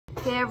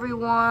Hey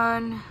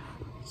everyone,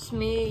 it's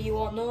me. You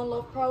all know,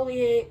 love, probably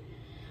hate,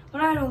 but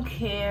I don't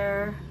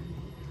care.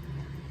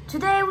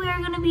 Today we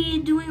are gonna be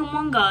doing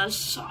Among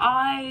Us.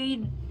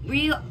 I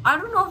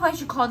don't know if I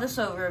should call this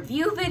a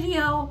review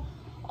video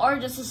or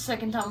just the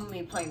second time of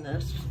me playing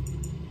this.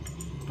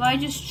 But I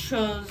just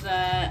chose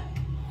that.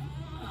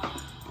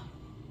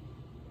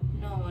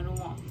 No, I don't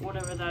want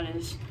whatever that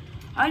is.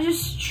 I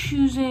just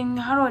choosing,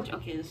 I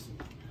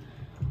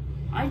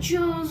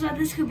chose that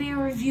this could be a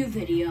review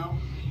video.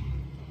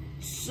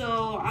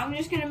 So I'm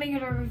just gonna make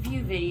it a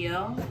review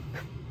video.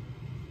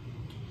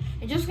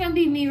 It's just gonna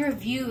be me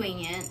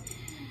reviewing it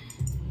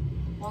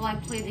while I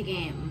play the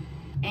game.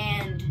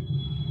 And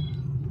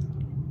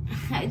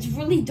it's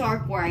really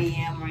dark where I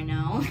am right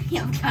now.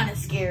 I'm kind of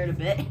scared a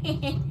bit.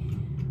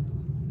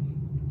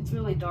 It's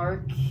really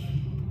dark.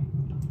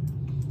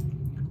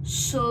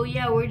 So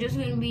yeah, we're just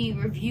gonna be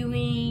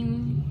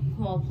reviewing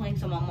while playing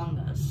some Among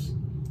Us.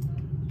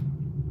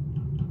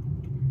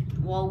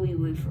 While we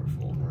wait for a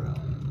full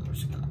room, we're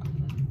just gonna...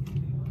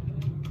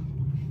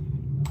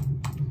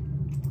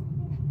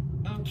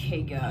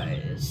 Okay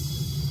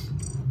guys.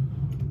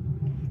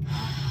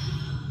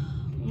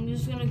 I'm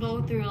just gonna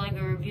go through like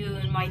a review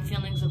and my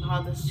feelings of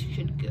how this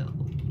should go.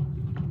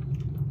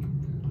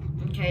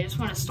 Okay, I just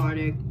wanna start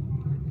it.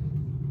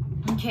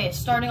 Okay,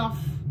 starting off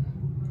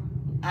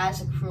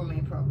as a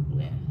crewmate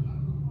probably.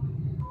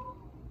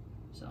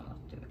 So I'm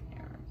not doing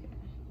there,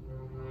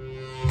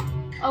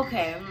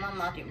 okay. I'm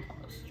not the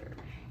imposter.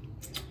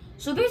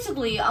 So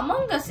basically,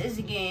 Among Us is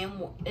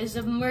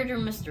a murder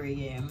mystery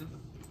game.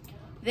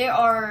 There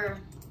are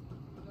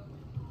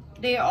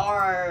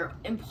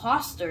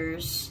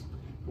imposters,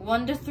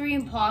 1 to 3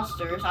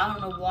 imposters. I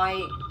don't know why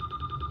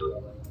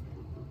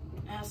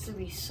it has to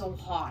be so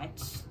hot.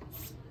 So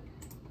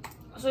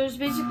there's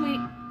basically, oh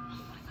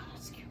my god,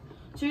 that's scary.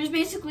 So there's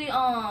basically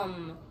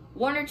 1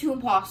 or 2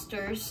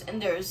 imposters,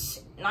 and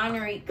there's 9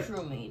 or 8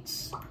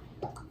 crewmates.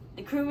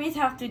 The crewmates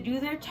have to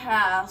do their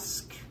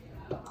task.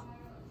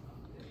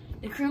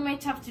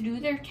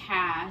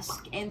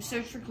 And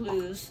search for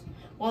clues,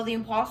 while the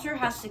imposter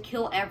has to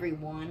kill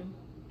everyone.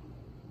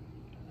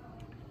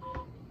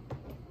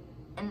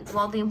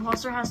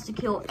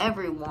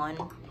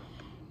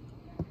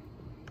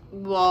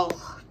 While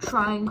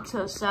trying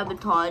to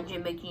sabotage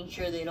and making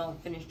sure they don't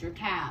finish their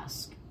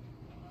task.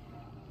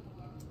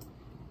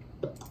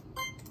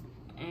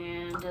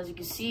 And as you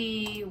can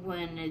see,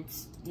 when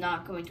it's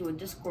not going to a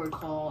Discord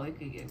call, it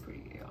could get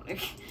pretty chaotic.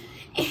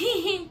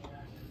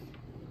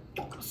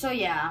 So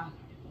yeah.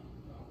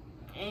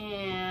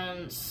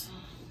 And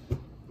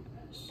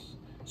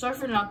sorry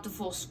for not the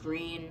full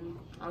screen.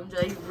 I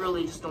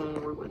really just don't want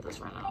to work with this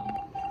right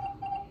now.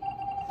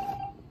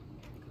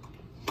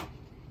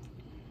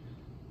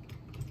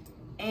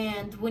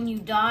 And when you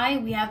die,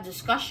 we have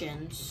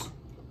discussions.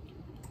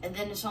 And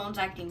then if someone's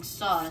acting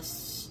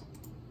sus,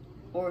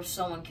 or if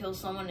someone kills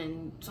someone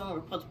and someone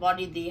reports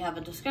body, they have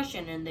a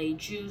discussion and they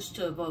choose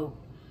to vote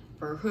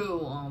for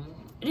who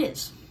it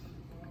is.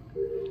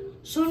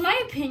 So in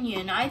my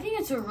opinion, I think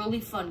it's a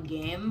really fun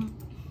game.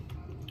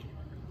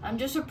 I'm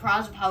just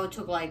surprised of how it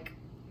took like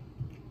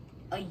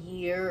a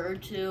year or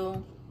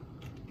 2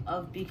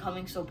 of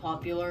becoming so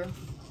popular.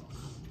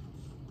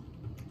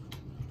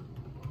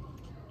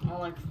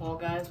 Unlike Fall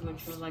Guys,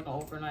 which was like an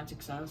overnight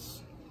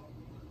success.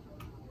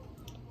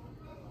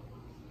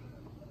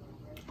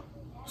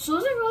 So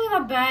is it really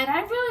that bad?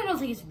 I really don't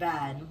think it's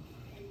bad.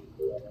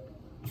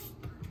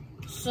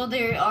 So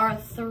there are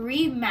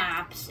 3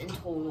 maps in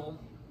total.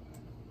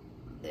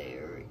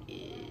 There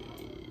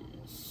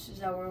is... Is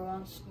that where it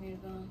wants me to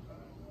go?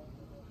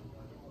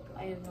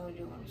 I have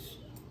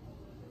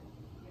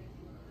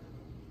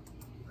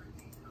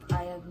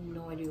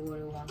no idea what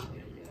it wants me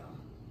to do.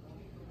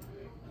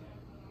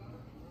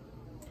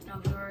 And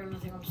I'm sorry, I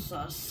think I'm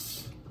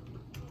sus.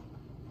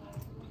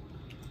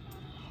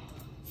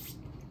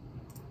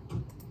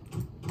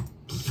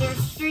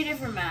 There's 3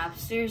 different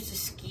maps. There's the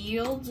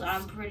Skills.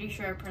 I'm pretty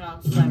sure I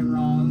pronounced that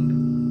wrong.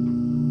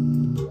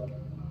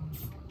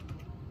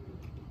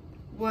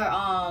 Where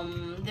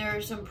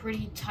there's some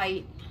pretty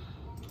tight.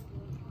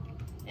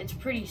 It's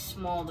pretty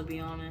small, to be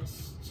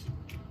honest,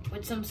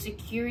 with some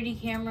security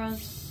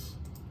cameras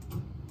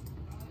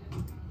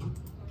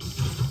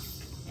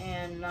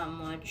and not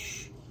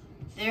much.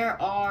 There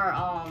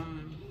are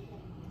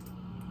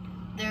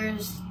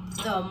there's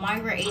the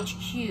Migrant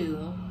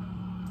HQ,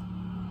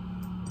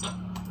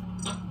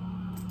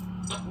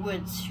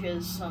 which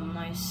is some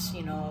nice,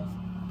 you know,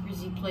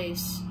 breezy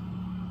place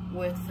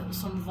with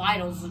some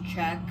vitals to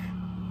check.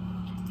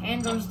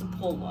 And there's the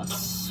Pole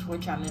Bus,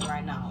 which I'm in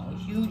right now. A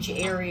huge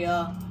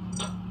area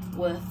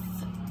with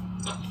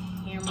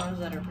cameras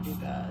that are pretty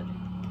bad.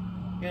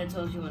 It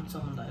tells you when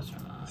someone dies or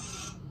not.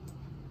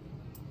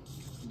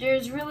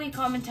 There's really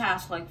common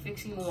tasks like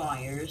fixing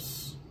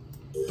wires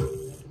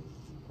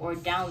or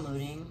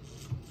downloading.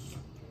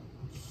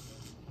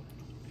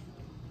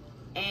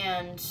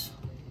 And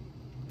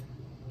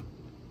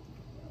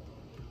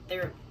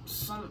there's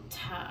some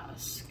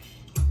task.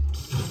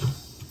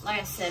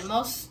 Like I said,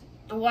 most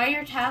The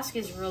wire task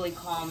is really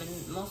common.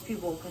 Most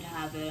people could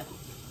have it.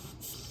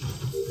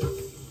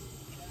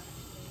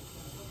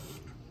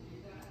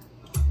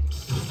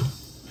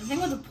 The thing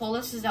with the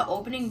pull-list is that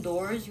opening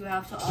doors, you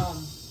have to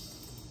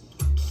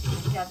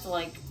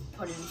like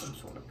put in some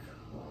sort of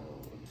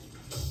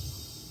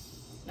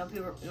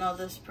code. Now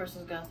this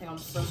person's gonna think I'm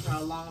so for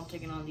how long I'm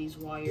taking on these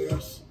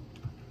wires.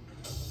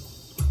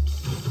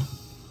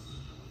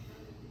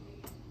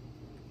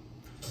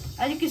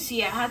 As you can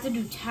see, I had to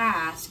do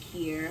task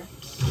here.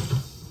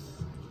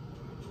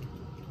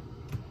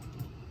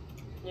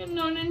 There's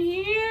none in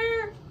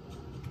here.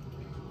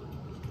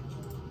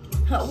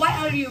 Why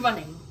are you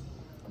running?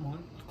 Come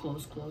on,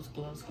 close.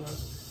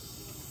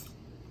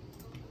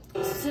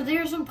 So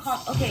there's some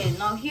okay,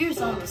 now here's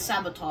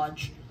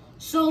sabotage.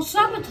 So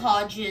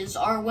sabotages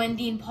are when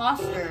the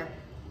imposter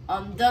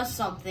does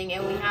something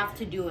and we have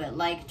to do it,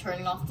 like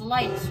turning off the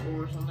lights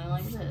or something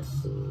like this.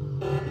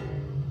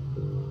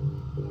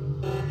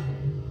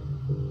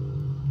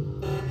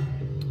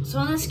 So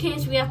in this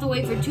case, we have to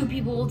wait for 2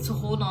 people to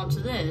hold on to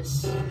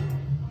this.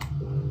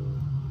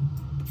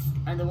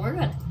 And then we're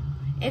good.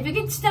 If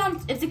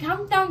the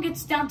countdown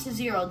gets down to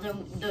 0,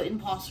 then the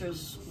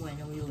imposters win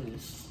and we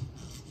lose.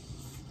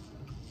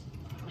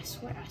 I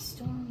swear, I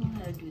still don't know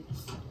how to do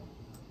this.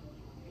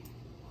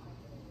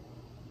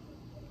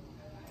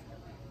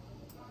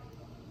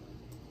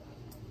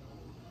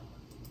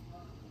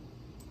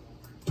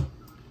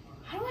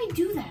 How do I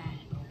do that?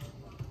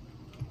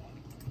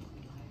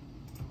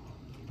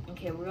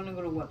 Okay, we're gonna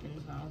go to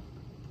weapons now.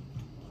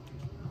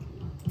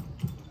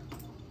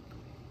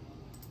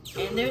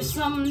 And there's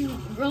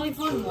some really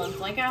fun ones,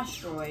 like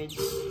asteroids.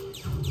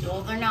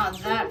 Well, they're not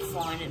that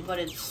fun, but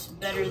it's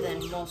better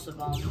than most of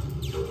them.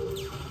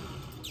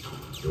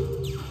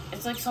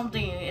 It's like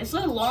it's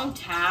like a long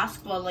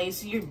task, but like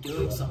so you're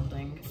doing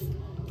something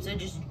instead of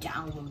just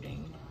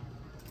downloading.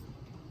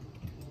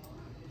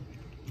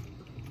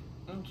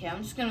 Okay,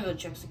 I'm just gonna go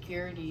check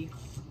security.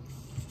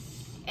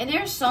 And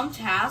there's some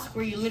tasks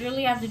where you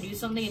literally have to do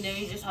something and then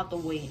you just have to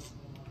wait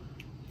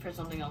for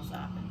something else to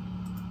happen.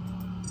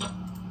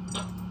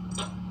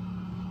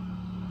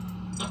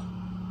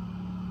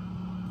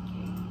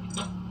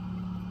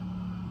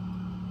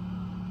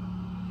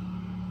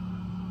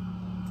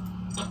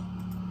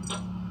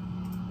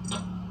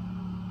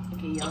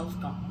 Okay, yellow's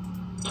gone.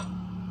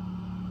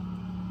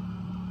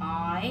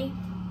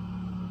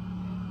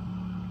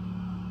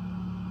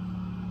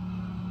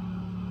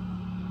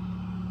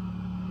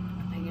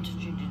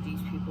 Attention to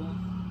these people.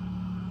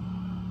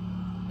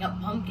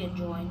 Yep, pumpkin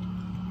joined.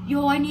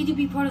 Yo, I need to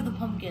be part of the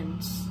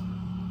pumpkins.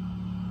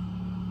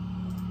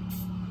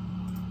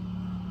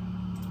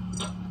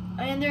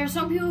 And there are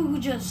some people who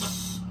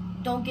just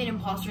don't get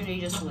imposter and they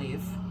just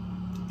leave.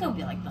 Don't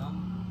be like them.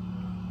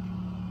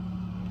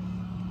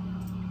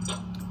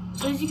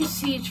 So as you can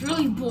see, it's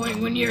really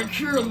boring when you're a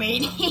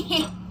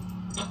crewmate.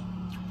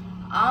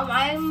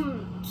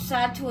 I'm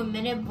sad to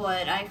admit it,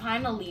 but I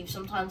kind of leave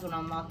sometimes when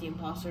I'm not the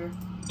imposter.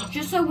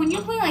 Just so when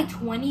you're playing like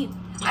 20,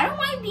 I don't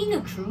mind being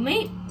a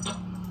crewmate.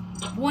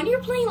 But when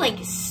you're playing like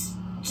just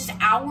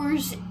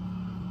hours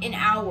and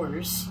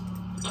hours,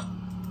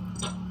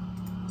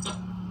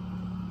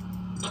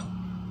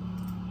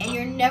 and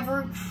you're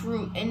never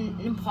an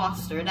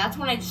imposter, that's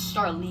when I just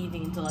start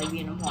leaving until I be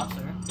an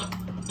imposter.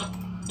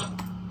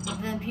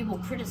 And then people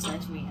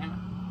criticize me, and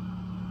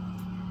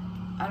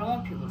I don't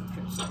want people to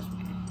criticize me.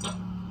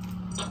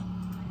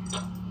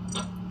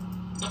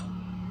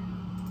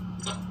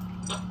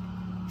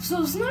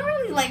 So it's not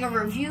really like a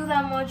review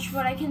that much,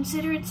 but I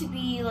consider it to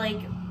be like,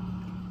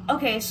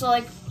 okay, so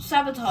like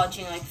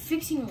sabotaging, like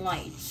fixing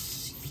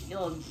lights,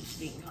 you'll just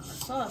being kind of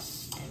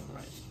sus. And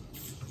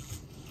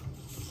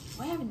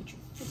why haven't you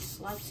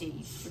fixed lights yet,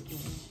 you freaking?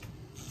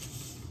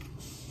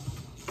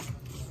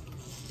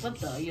 What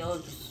the? You'll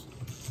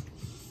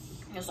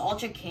just all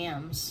check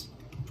cams.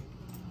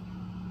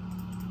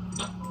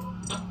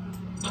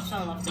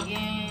 Someone left the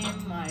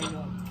game. I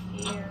don't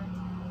care.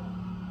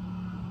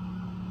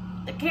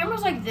 The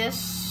cameras like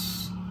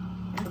this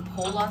and the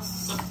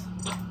Polus.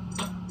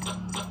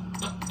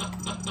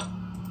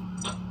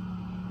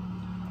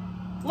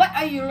 What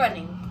are you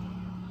running?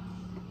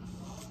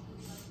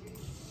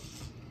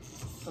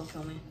 Don't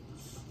kill me.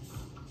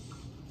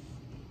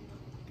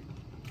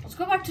 Let's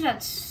go back to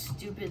that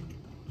stupid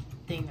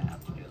thing I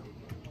have to do.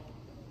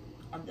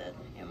 I'm dead.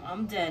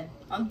 I'm dead.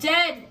 I'm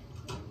dead!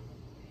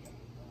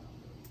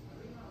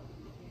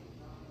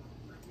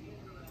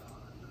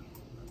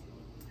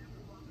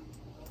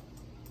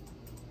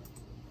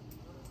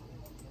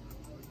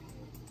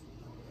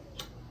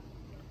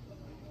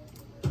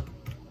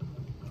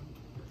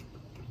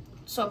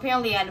 So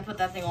apparently I had to put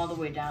that thing all the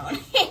way down.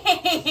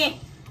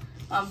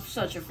 I'm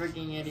such a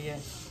freaking idiot.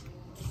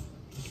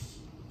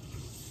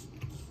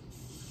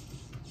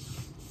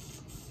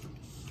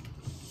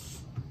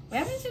 We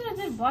haven't seen a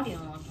dead body in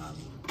a long time.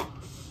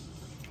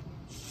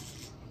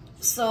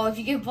 So if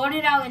you get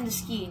voted out in the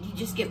Skeed, you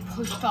just get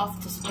pushed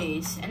off to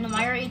space. And the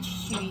Myra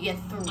HQ, you get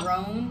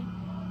thrown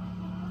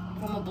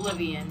from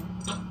Oblivion.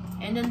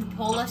 And then the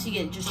Polus, you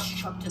get just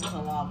chucked into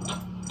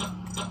lava.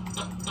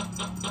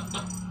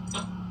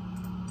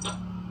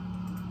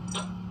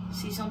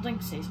 see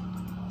something? Say something.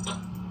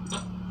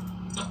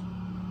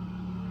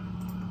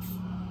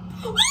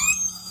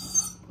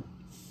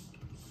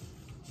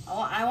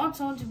 I want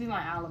someone to be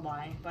my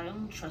alibi, but I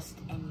don't trust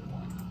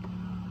anyone.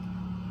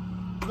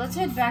 Let's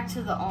head back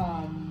to the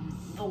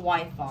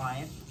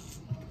Wi-Fi,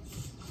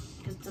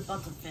 because it's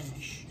about to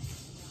finish.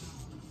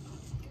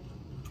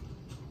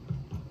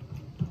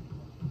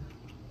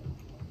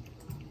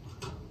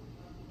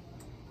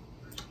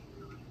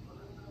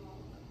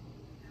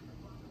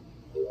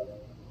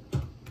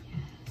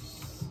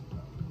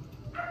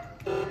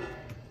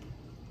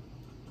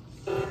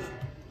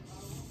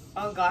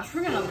 Oh gosh,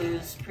 we're gonna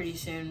lose pretty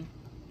soon.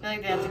 I feel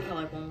like they have to kill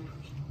like one more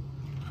person.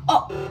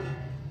 Oh!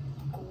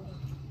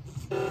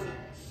 Cool.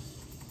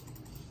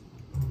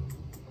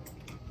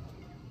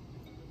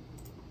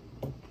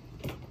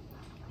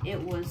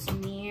 It was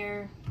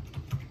near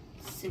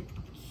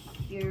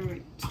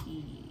security.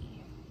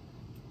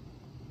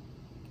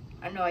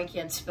 I know I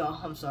can't spell,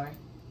 I'm sorry.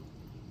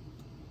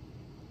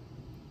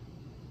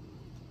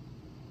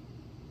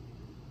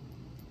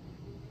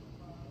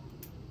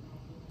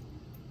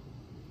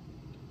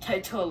 I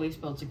totally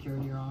spelled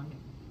security wrong.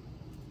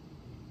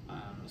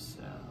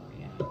 So,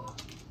 yeah.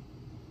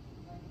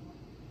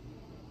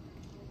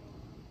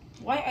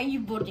 Why are you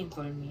voting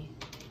for me?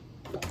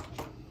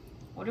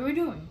 What are we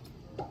doing?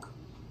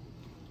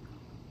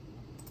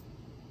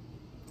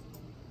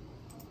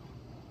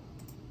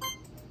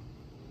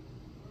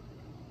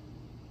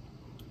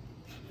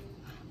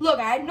 Look,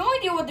 I had no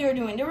idea what they were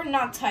doing. They were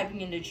not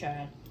typing in the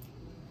chat.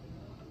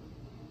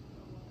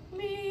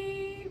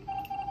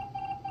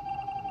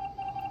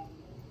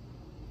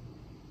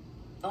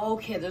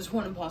 Okay, there's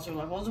one imposter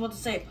left. I was about to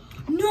say,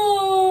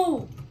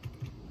 no!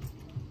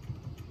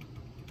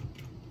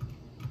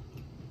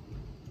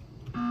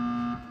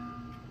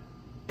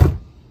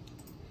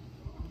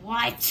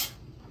 What?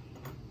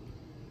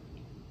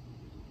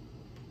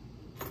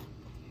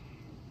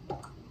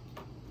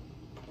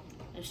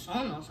 There's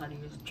someone else how to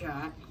use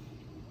chat.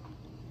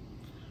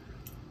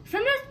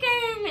 From this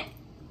game,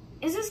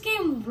 is this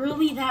game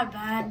really that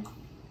bad?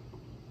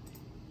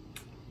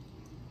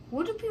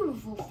 What do people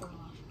vote for?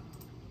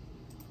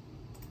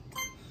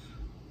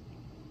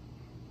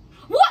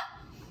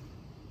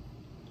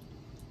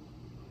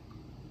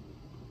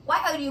 Why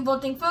are you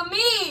voting for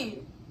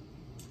me?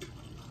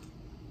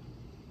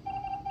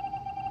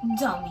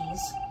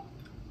 Dummies.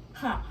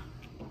 Huh.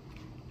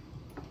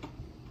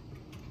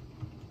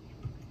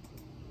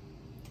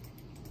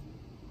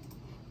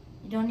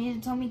 You don't need to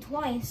tell me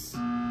twice.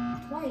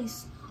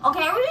 Twice.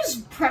 Okay, I was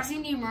just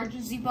pressing the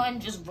emergency button,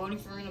 just voting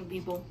for random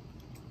people.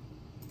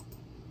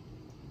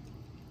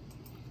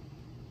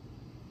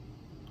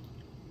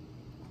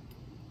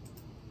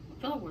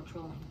 I feel like we're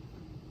trolling.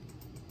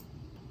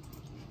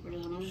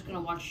 I'm just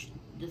gonna watch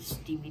this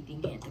TV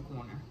thing hit the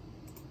corner.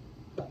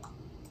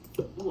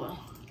 Ooh.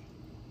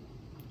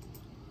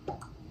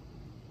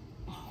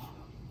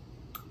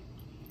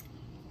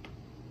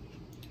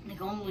 They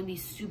can only be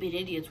stupid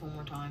idiots one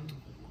more time.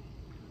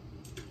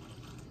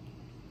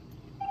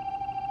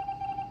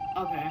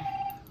 Okay.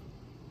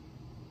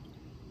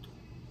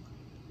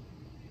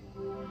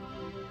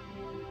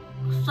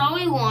 So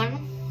we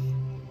won.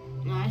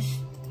 Nice.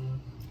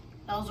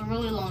 That was a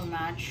really long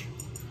match.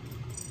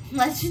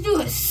 Let's do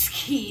a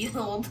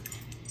skill.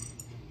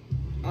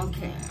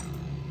 Okay.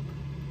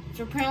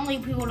 So apparently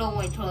people don't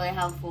wait till they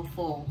have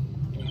full.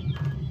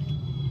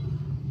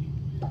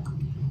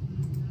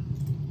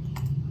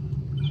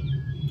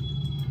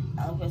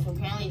 Okay, so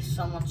apparently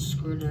someone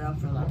screwed it up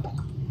for them.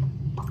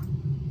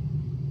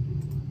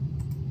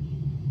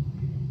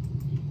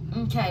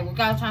 Okay, we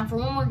got time for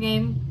one more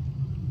game.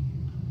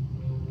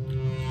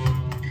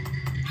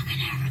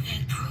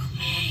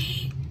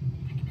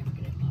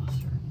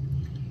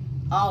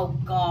 Oh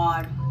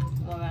God.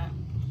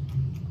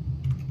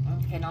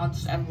 Okay, now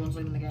it's everyone's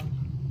leaving the game.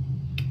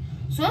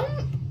 So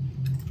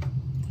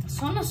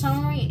in a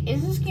summary,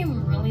 is this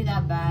game really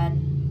that bad?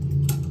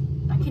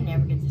 I can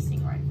never get this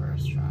thing right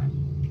first try.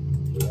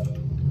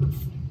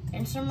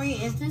 In summary,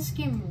 is this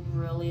game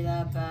really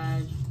that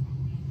bad?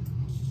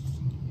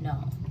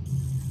 No,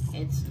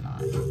 it's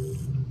not.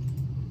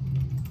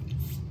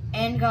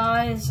 And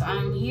guys,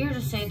 I'm here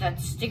to say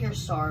that Sticker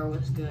Star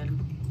was good.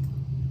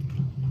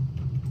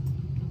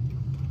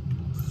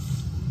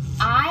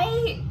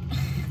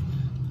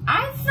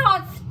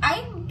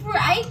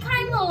 I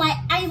kind of like,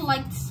 I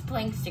liked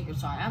playing Sticker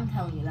Star. I'm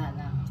telling you that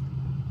now.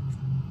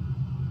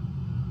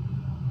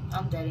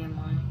 I'm dead in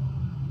mine.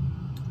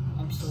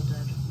 I'm still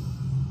dead.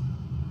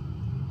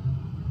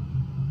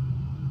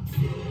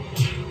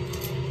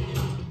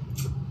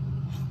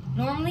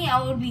 Normally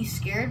I would be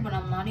scared, but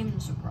I'm not even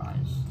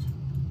surprised.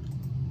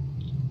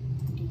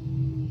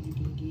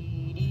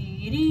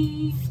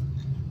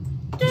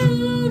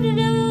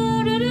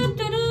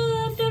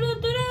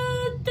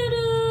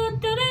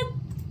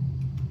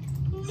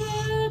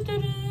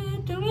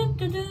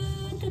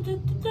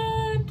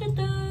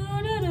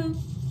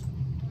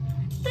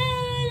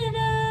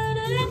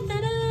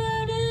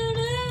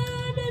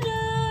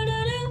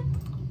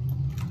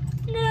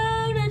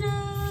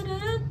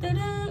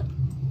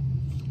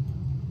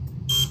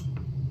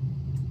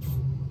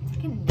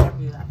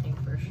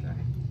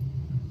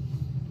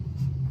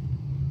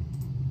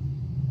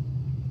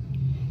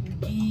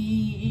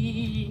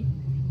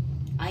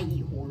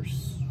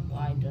 horse.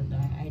 Why did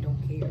I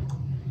don't care.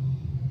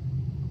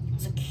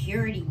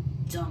 Security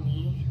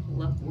dummy.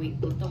 Let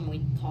them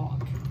wait to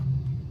talk.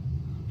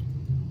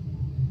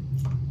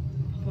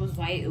 It was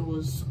white, it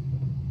was...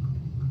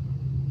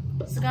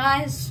 So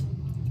guys,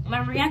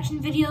 my reaction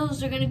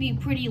videos are gonna be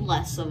pretty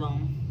less of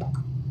them.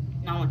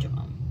 Not much of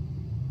them.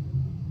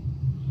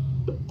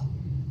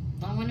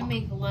 I'm gonna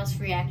make less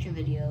reaction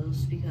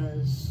videos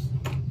because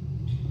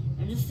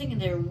I'm just thinking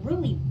they're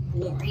really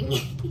boring.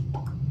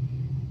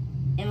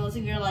 And most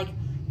of you are like,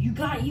 you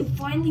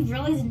finally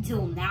realized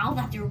until now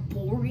that they're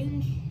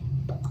boring?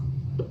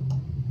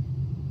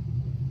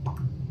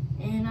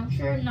 And I'm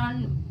sure no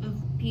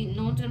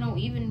one's gonna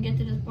even get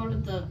to this part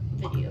of the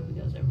video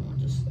because everyone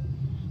just,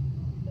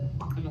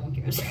 no one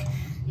cares.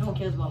 No one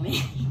cares about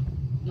me.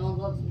 No one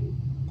loves me.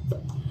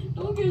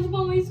 No one cares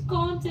about my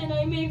content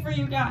I made for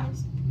you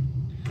guys.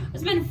 I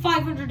spent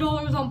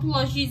 $500 on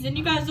plushies and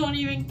you guys don't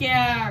even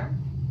care.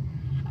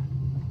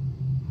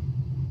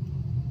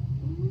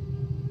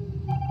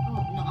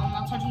 Oh, no, I'm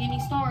not touching any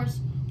stars.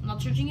 I'm not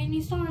touching any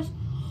stars.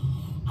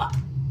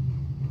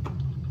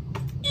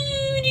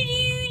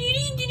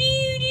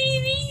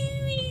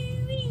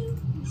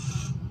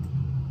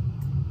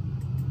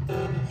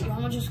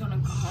 I'm just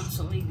gonna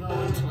constantly go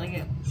until I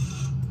get...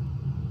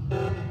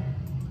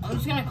 I'm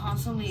just gonna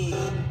constantly...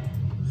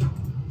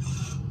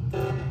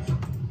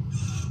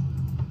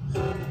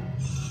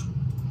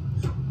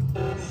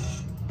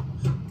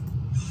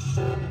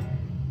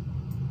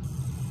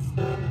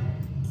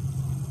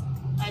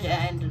 I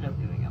ended up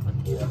giving up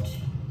at the end.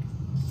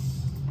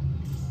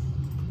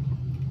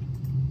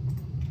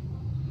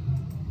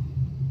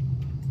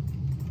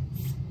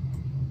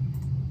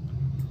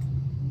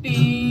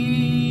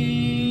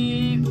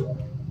 Beep.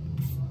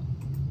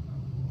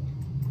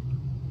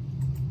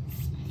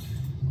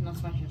 Not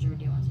so much as a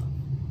video myself.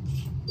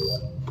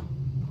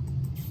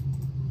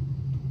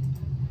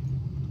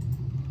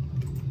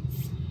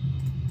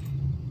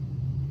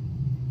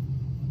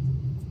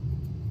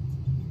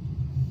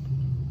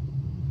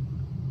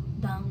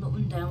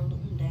 Down.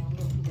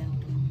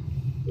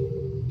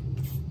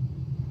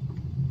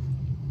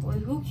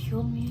 Wait, who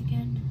killed me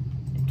again?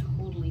 I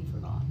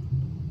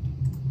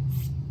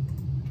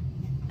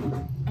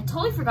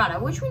totally forgot. I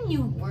wish when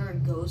you were a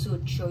ghost, it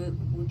would show you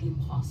who the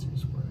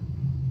imposters were.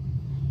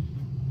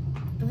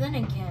 But then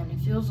again, it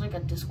feels like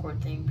a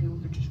Discord thing. People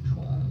could just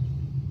troll.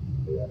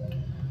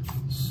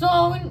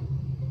 So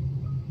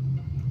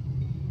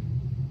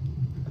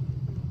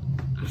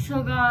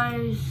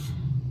guys,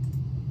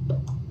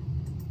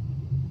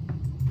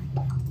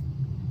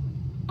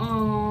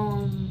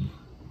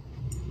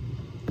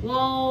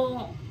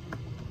 well,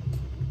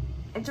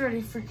 it's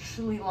already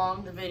freakishly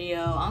long, the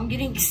video. I'm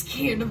getting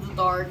scared of the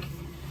dark.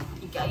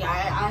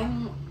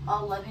 I'm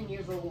 11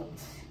 years old.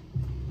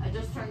 I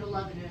just turned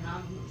 11 and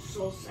I'm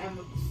still scared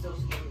of the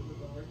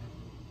dark.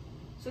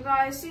 So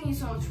guys, thank you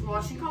so much for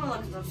watching. Comment,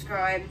 like, and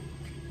subscribe.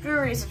 If you're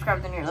already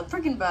subscribed, then you're the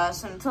freaking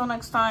best. And until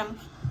next time,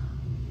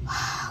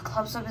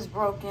 Clubstep is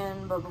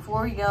broken. But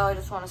before we go, I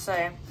just want to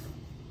say,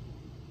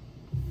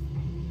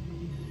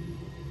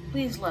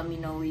 please let me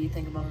know what you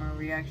think about my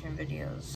reaction videos.